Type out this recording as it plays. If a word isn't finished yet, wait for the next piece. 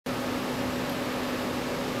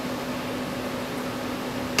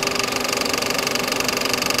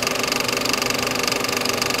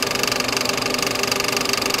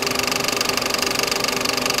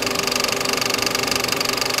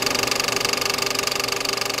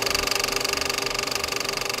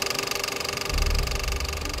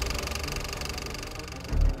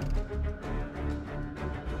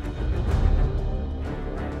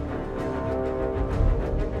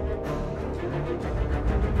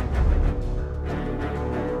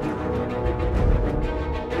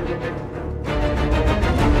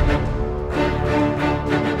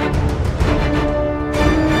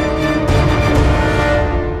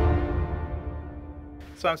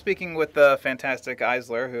So I'm speaking with the fantastic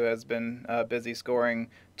Eisler, who has been busy scoring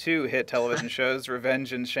two hit television shows,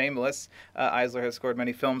 Revenge and Shameless. Eisler has scored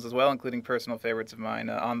many films as well, including personal favorites of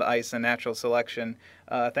mine, On the Ice and Natural Selection.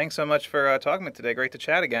 Thanks so much for talking with me today. Great to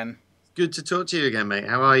chat again. Good to talk to you again, mate.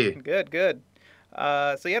 How are you? Good, good.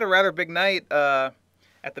 So you had a rather big night at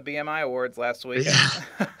the BMI Awards last week.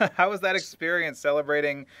 Yeah. How was that experience,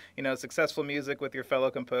 celebrating, successful music with your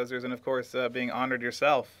fellow composers and, of course, being honored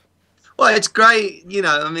yourself? Well, it's great.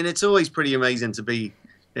 I mean, it's always pretty amazing to be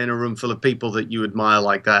in a room full of people that you admire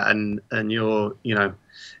like that, and you're,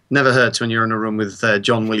 never hurts when you're in a room with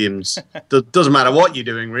John Williams. Doesn't matter what you're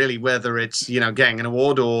doing, really, whether it's, getting an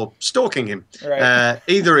award or stalking him. Right.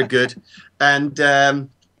 Either are good. And yeah,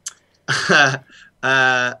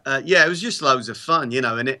 it was just loads of fun,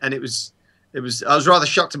 and it was. I was rather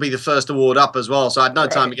shocked to be the first award up as well, so I had no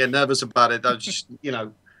time to get nervous about it. I was just,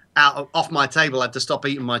 off my table. I had to stop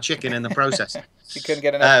eating my chicken in the process. You couldn't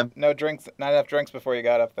get enough, not enough drinks before you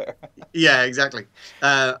got up there. Yeah, exactly.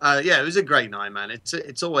 Yeah, it was a great night, man.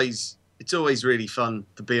 It's always really fun,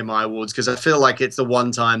 the BMI Awards, because I feel like it's the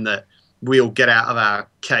one time that we all get out of our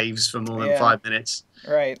caves for more than 5 minutes,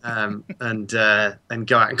 right? And go out,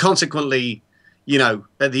 and consequently,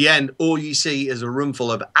 at the end, all you see is a room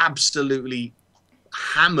full of absolutely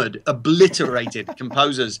hammered, obliterated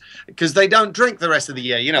composers, because they don't drink the rest of the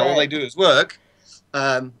year. Right. All they do is work.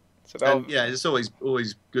 So yeah, it's always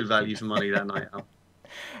good value for money that night.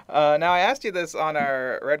 Now, I asked you this on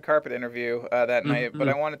our red carpet interview that night, but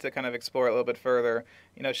I wanted to kind of explore it a little bit further.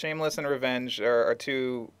 Shameless and Revenge are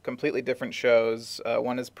two completely different shows.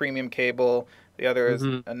 One is premium cable, the other is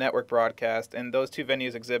a network broadcast, and those two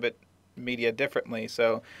venues exhibit media differently.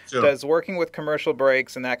 So does working with commercial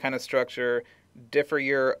breaks and that kind of structure differ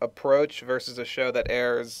your approach versus a show that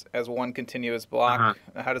airs as one continuous block?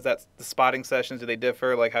 How does that, the spotting sessions, do they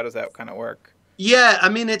differ? Like, how does that kind of work? Yeah, I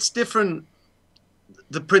mean, it's different.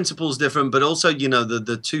 The principle's different, but also,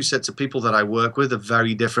 the two sets of people that I work with are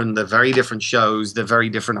very different. They're very different shows. They're very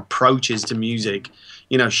different approaches to music.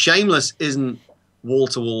 Shameless isn't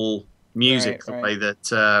wall-to-wall music the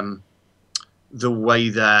way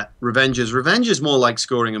that Revenge is. Revenge is more like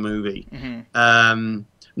scoring a movie.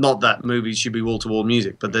 Not that movies should be wall-to-wall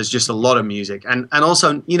music, but there's just a lot of music. And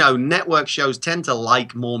also, network shows tend to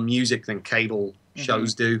like more music than cable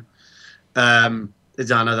shows do. I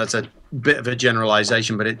know that's a bit of a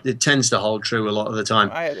generalization, but it tends to hold true a lot of the time.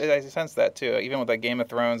 I sense that too. Even with like Game of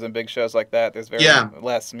Thrones and big shows like that, there's very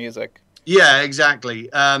less music. Yeah, exactly.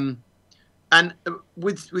 And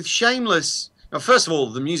with Shameless, first of all,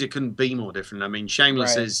 the music couldn't be more different. I mean,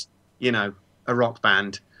 Shameless is, a rock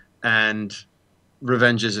band, and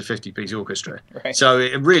Revenge is a 50-piece orchestra. Right. So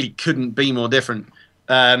it really couldn't be more different.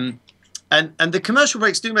 And the commercial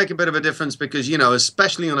breaks do make a bit of a difference because,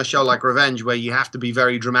 especially on a show like Revenge, where you have to be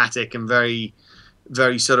very dramatic and very,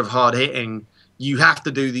 very sort of hard-hitting, you have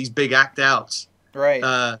to do these big act-outs. Right.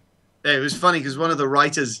 It was funny because one of the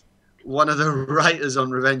writers on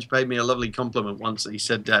Revenge paid me a lovely compliment once. He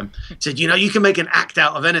said, you can make an act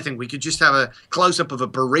out of anything. We could just have a close-up of a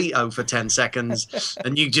burrito for 10 seconds,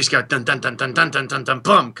 and you just go dun dun dun dun dun dun dun dun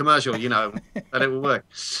boom, commercial, and it will work.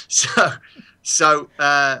 So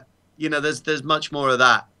there's much more of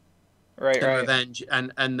that in Revenge,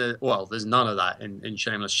 and there's none of that in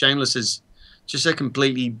Shameless. Shameless is just a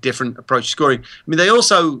completely different approach to scoring. I mean, they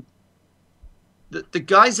also the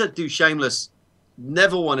guys that do Shameless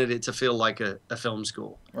never wanted it to feel like a film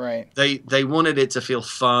score. Right. They wanted it to feel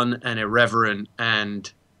fun and irreverent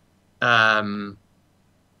and not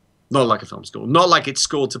like a film score, not like it's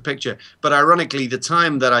scored to picture. But ironically, the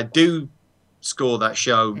time that I do score that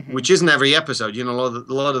show, which isn't every episode, a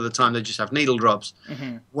lot of the time they just have needle drops.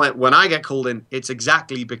 When I get called in, it's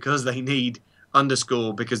exactly because they need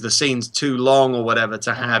underscore because the scene's too long or whatever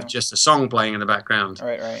to have just a song playing in the background.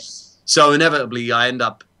 Right. So inevitably, I end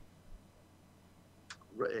up.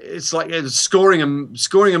 It's like scoring a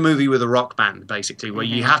movie with a rock band, basically, where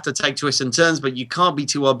you have to take twists and turns, but you can't be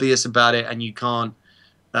too obvious about it, and you can't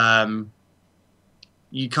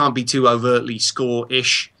be too overtly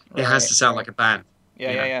score-ish. It has to sound like a band.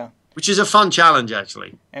 Yeah. Which is a fun challenge,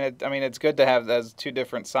 actually. And it's good to have those two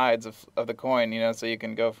different sides of the coin, so you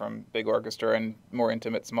can go from big orchestra and more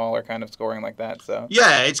intimate, smaller kind of scoring like that. So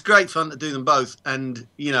yeah, it's great fun to do them both, and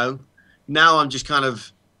now I'm just kind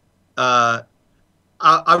of.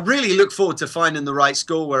 I really look forward to finding the right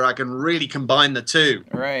score where I can really combine the two.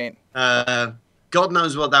 Right. God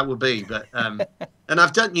knows what that would be, but and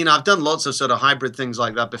I've done lots of sort of hybrid things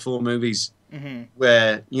like that before movies,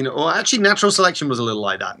 where or actually Natural Selection was a little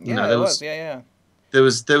like that. Yeah, it was. Yeah. There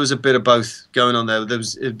was a bit of both going on there. There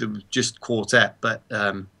was just quartet, but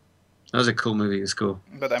That was a cool movie to score.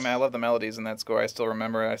 But I mean, I love the melodies in that score. I still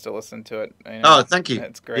remember it. I still listen to it. You know, Oh, thank you.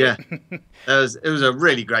 it's great. Yeah, it was a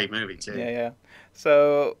really great movie too. Yeah, yeah.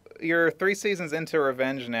 So you're 3 seasons into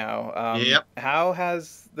Revenge now. Yep. How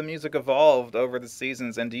has the music evolved over the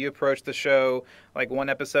seasons? And do you approach the show like one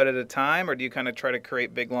episode at a time, or do you kind of try to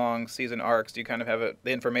create big, long season arcs? Do you kind of have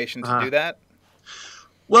the information to do that?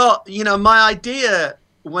 Well, you know, my idea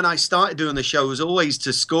when I started doing the show was always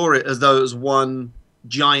to score it as though it was one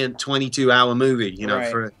giant 22-hour movie, you know,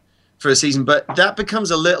 Right. for a season. But that becomes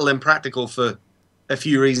a little impractical for a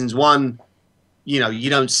few reasons. One, you know, you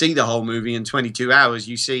don't see the whole movie in 22 hours.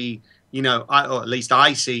 You see, you know, or at least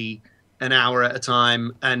I see an hour at a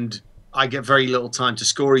time, and I get very little time to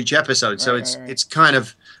score each episode. So Right. it's kind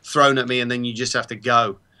of thrown at me, and then you just have to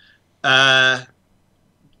go. But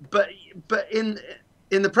in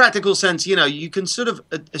the practical sense, you know, you can sort of,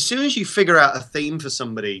 as soon as you figure out a theme for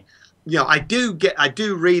somebody, you know, I do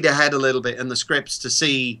read ahead a little bit in the scripts to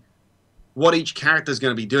see what each character is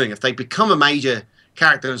going to be doing. If they become a major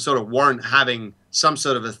character and sort of warrant having some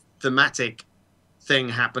sort of a thematic thing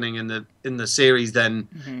happening in the series, then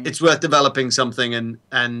it's worth developing something.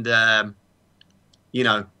 And you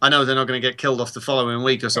know, I know they're not going to get killed off the following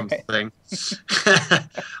week or something.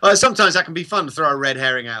 Right. Sometimes that can be fun to throw a red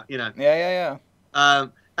herring out, you know. Yeah.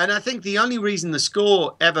 And I think the only reason the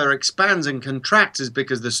score ever expands and contracts is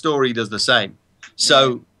because the story does the same.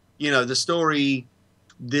 So, you know, the story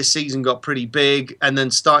this season got pretty big and then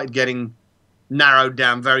started getting narrowed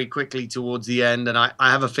down very quickly towards the end. And I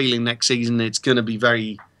have a feeling next season it's going to be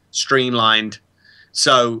very streamlined.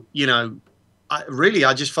 So, you know,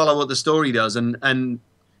 I just follow what the story does. And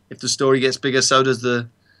if the story gets bigger, so does the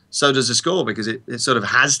score, because it sort of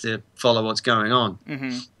has to follow what's going on.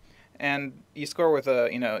 Mm-hmm. And you score with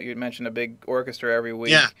you know, you mentioned a big orchestra every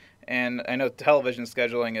week. Yeah. And I know television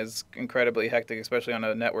scheduling is incredibly hectic, especially on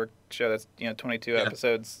a network show that's, you know, 22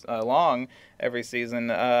 episodes long every season.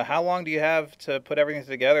 How long do you have to put everything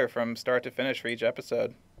together from start to finish for each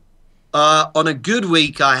episode? On a good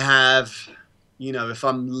week, I have, you know, if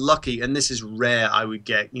I'm lucky, and this is rare, I would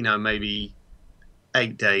get, you know, maybe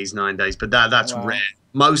 8 days, 9 days, but that's Wow. rare.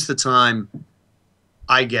 Most of the time,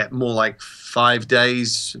 I get more like 5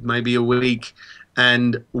 days, maybe a week.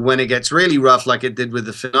 And when it gets really rough, like it did with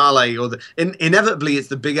the finale, or inevitably it's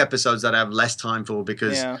the big episodes that I have less time for,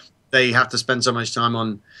 because they have to spend so much time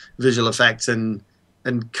on visual effects and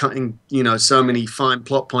cutting, you know, so many fine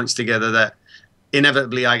plot points together that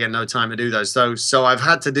inevitably I get no time to do those. So I've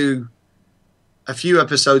had to do a few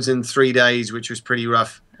episodes in 3 days, which was pretty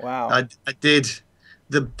rough. Wow. I did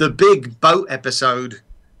the big boat episode,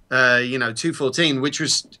 you know, 214, which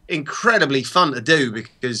was incredibly fun to do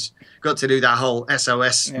because got to do that whole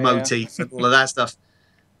SOS motif and all of that stuff.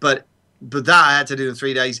 But that I had to do in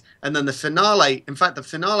 3 days. And then the finale, in fact, the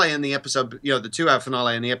finale and the episode, you know, the 2 hour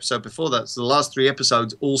finale and the episode before that, so the last 3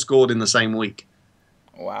 episodes all scored in the same week.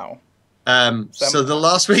 Wow. So the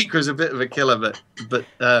last week was a bit of a killer, but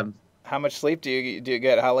how much sleep do you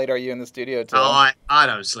get? How late are you in the studio till? Oh, I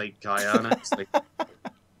don't sleep, Kai. I don't sleep.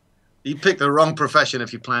 You pick the wrong profession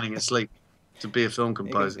if you're planning to sleep, to be a film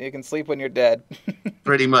composer. You can sleep when you're dead.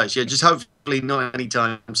 Pretty much, yeah. Just hopefully not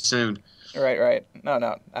anytime soon. Right.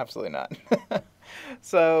 No, absolutely not.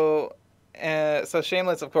 So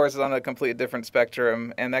Shameless, of course, is on a completely different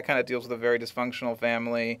spectrum, and that kind of deals with a very dysfunctional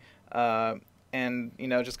family. And, you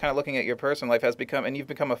know, just kind of looking at your personal life and you've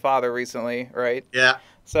become a father recently, right? Yeah.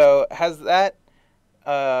 So has that,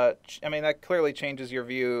 I mean, that clearly changes your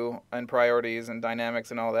view and priorities and dynamics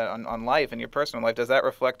and all that on life and your personal life. Does that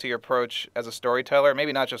reflect to your approach as a storyteller?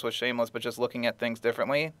 Maybe not just with Shameless, but just looking at things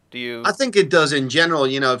differently? I think it does in general.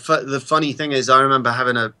 You know, the funny thing is I remember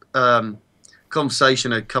having a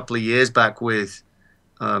conversation a couple of years back with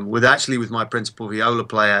my principal viola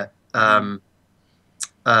player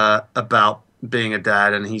about being a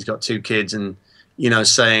dad, and he's got 2 kids, and, you know,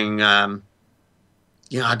 saying,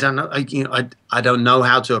 you know, I don't know, I don't know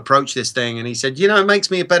how to approach this thing. And he said, you know, it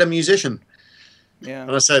makes me a better musician. Yeah.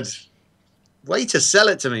 And I said, way to sell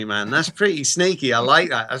it to me, man. That's pretty sneaky. I like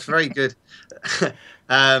that. That's very good.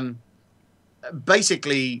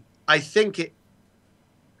 Basically, I think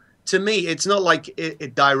to me, it's not like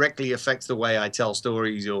it directly affects the way I tell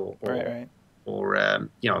stories or you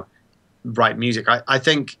know, write music. I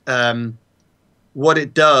think what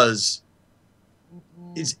it does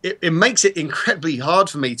is it makes it incredibly hard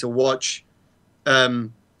for me to watch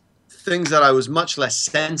things that I was much less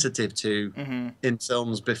sensitive to in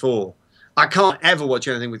films before. I can't ever watch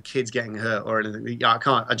anything with kids getting hurt or anything.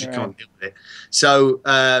 I just can't deal with it. So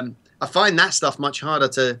I find that stuff much harder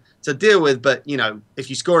to deal with. But, you know, if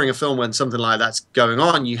you're scoring a film when something like that's going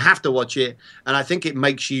on, you have to watch it. And I think it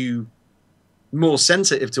makes you more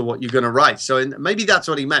sensitive to what you're going to write. So maybe that's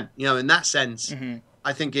what he meant. You know, in that sense,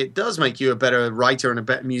 I think it does make you a better writer and a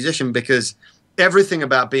better musician, because everything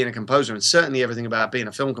about being a composer, and certainly everything about being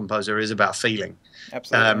a film composer, is about feeling.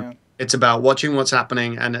 Absolutely. Yeah. It's about watching what's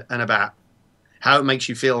happening and about how it makes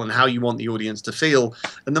you feel and how you want the audience to feel.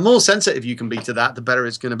 And the more sensitive you can be to that, the better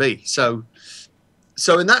it's going to be. So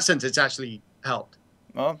in that sense, it's actually helped.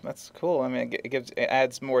 Well, that's cool. I mean, it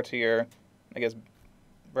adds more to your, I guess,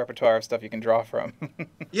 repertoire of stuff you can draw from.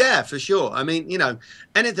 Yeah, for sure. I mean, you know,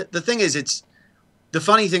 and the thing is, it's the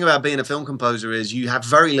funny thing about being a film composer is you have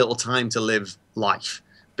very little time to live life,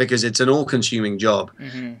 because it's an all-consuming job.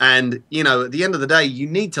 And, you know, at the end of the day, you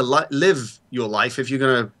need to live your life. If you're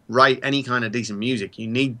going to write any kind of decent music, you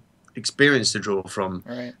need experience to draw from.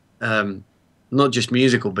 Right. Not just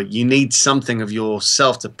musical, but you need something of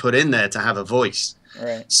yourself to put in there to have a voice.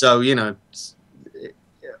 Right. So, you know,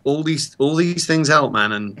 all these things help,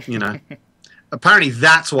 man. And, you know, apparently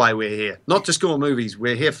that's why we're here. Not to score movies.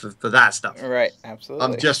 We're here for that stuff. Right. Absolutely.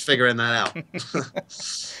 I'm just figuring that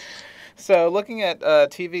out. So looking at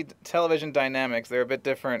television dynamics, they're a bit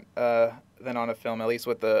different than on a film, at least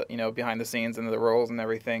with the, you know, behind the scenes and the roles and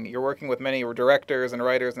everything. You're working with many directors and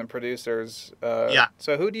writers and producers. Yeah.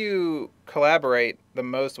 So who do you collaborate the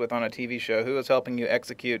most with on a TV show? Who is helping you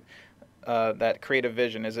execute that creative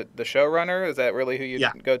vision? Is it the showrunner? Is that really who you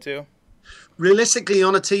go to? Realistically,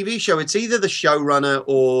 on a TV show, it's either the showrunner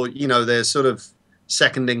or, you know, they're sort of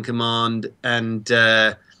second in command, and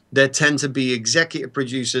there tend to be executive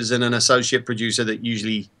producers and an associate producer that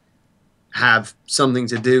usually have something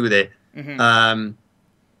to do with it.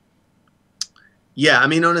 Yeah, I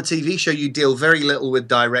mean, on a TV show, you deal very little with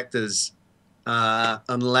directors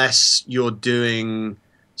unless you're doing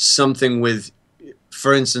something with,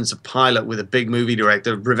 for instance, a pilot with a big movie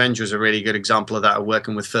director. Revenge was a really good example of that,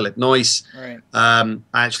 working with Philip Noyce. Right.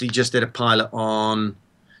 I actually just did a pilot on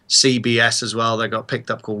CBS as well that got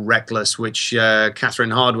picked up, called Reckless, which Catherine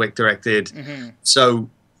Hardwicke directed. So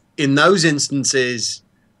in those instances,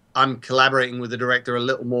 I'm collaborating with the director a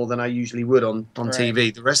little more than I usually would on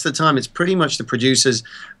TV. The rest of the time, it's pretty much the producers.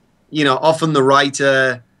 You know, often the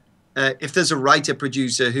writer, if there's a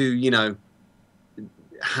writer-producer who, you know,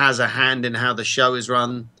 has a hand in how the show is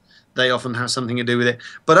run, they often have something to do with it.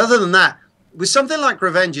 But other than that, with something like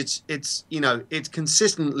Revenge, it's you know, it's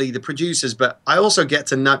consistently the producers, but I also get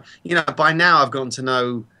to know, you know, by now I've gotten to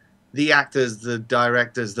know the actors, the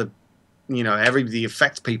directors, the, you know, the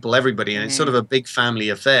effects people, everybody, and it's sort of a big family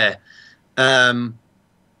affair. But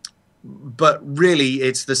really,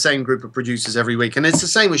 it's the same group of producers every week, and it's the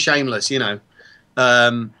same with Shameless, you know.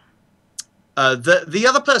 The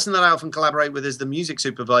other person that I often collaborate with is the music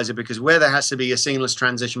supervisor, because where there has to be a seamless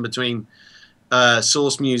transition between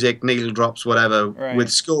source music, needle drops, whatever, with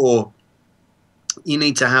score, you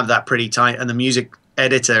need to have that pretty tight, and the music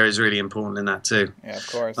editor is really important in that too. Yeah, of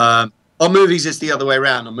course. On movies, it's the other way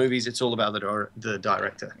around. On movies, it's all about the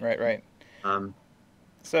director. Right.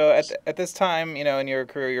 So at this time, you know, in your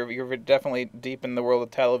career, you're definitely deep in the world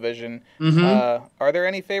of television. Are there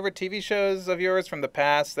any favorite TV shows of yours from the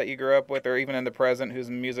past that you grew up with, or even in the present, whose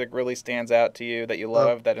music really stands out to you, that you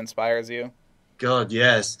love, that inspires you? God,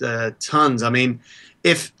 yes, tons. I mean,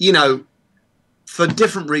 if, you know, for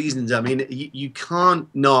different reasons, I mean, you can't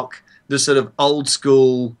knock the sort of old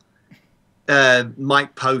school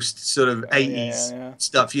Mike Post sort of 80s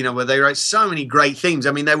stuff, you know, where they wrote so many great themes.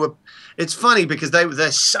 I mean, it's funny because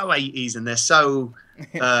they're so 80s, and they're so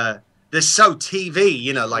TV,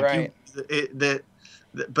 you know, like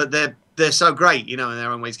but they're so great, you know, in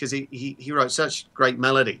their own ways, because he wrote such great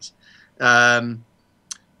melodies.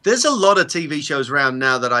 There's a lot of TV shows around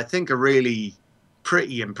now that I think are really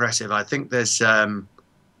pretty impressive. I think there's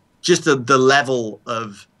just the level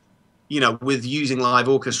of, you know, with using live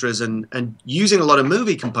orchestras and using a lot of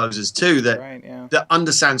movie composers too that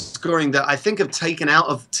understand scoring, that I think have taken out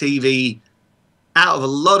of a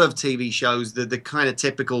lot of TV shows, the kind of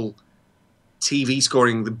typical TV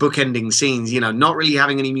scoring, the bookending scenes, you know, not really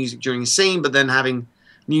having any music during a scene, but then having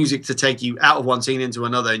music to take you out of one scene into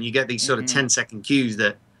another, and you get these sort of 10-second cues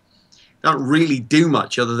that don't really do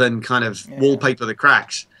much other than kind of wallpaper the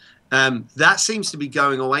cracks. That seems to be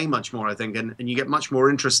going away much more, I think, and you get much more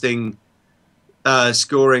interesting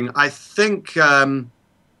scoring. I think some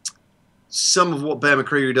of what Bear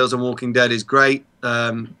McCreary does on Walking Dead is great.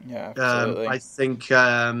 Absolutely. I think,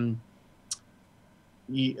 God,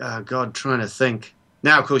 trying to think.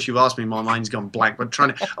 Now, of course, you've asked me, my mind's gone blank. But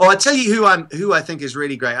I tell you who I think is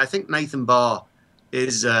really great. I think Nathan Barr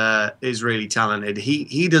is really talented.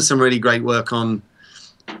 He does some really great work on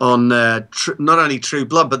not only True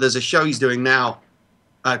Blood, but there's a show he's doing now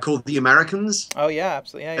called The Americans. Oh yeah,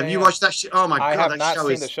 absolutely. Yeah, Have yeah, you yeah. watched that show? Oh my I God, have that not show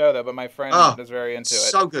seen the is show though, but my friend oh is very into it.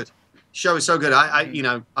 so good. Show is so good. Hmm. You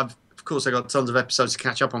know, of course I got tons of episodes to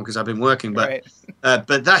catch up on because I've been working, Right.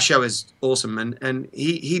 but that show is awesome, and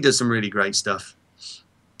he does some really great stuff.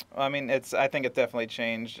 I mean, I think it definitely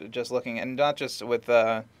changed just looking, and not just with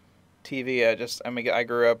TV. I mean, I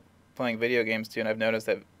grew up playing video games too, and I've noticed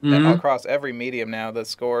that Hmm. across every medium now, the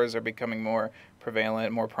scores are becoming more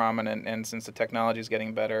prevalent, more prominent, and since the technology is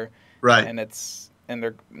getting better, Right. and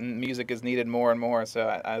their music is needed more and more. So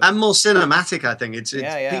And more cinematic. I think it's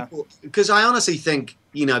yeah, yeah. people because I honestly think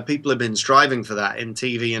people have been striving for that in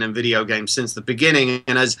TV and in video games since the beginning,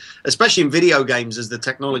 and as especially in video games as the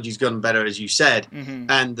technology's gotten better, as you said, Hmm.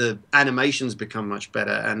 and the animations become much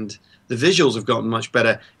better and the visuals have gotten much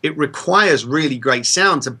better. It requires really great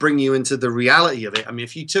sound to bring you into the reality of it. I mean,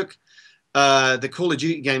 if you took the Call of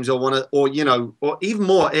Duty games or or even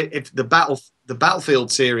more if the Battlefield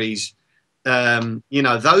series,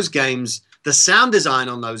 those games, the sound design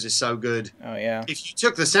on those is so good. Oh yeah. If you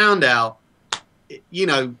took the sound out,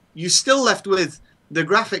 you're still left with the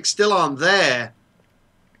graphics still aren't there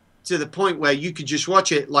to the point where you could just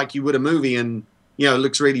watch it like you would a movie and it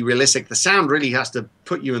looks really realistic. The sound really has to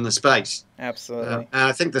put you in the space. Absolutely. And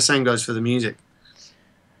I think the same goes for the music.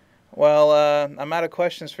 Well, I'm out of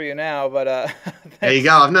questions for you now, but There you thanks.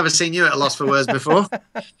 go. I've never seen you at a loss for words before.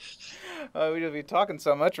 We've been talking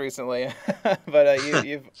so much recently, but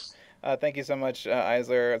you've thank you so much,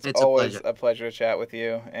 Eisler. It's It's a always pleasure. a pleasure to chat with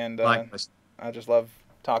you, and Likewise. I just love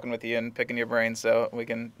talking with you and picking your brain. So we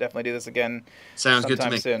can definitely do this again Sounds good to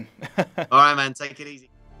sometime me. soon. All right, man. Take it easy.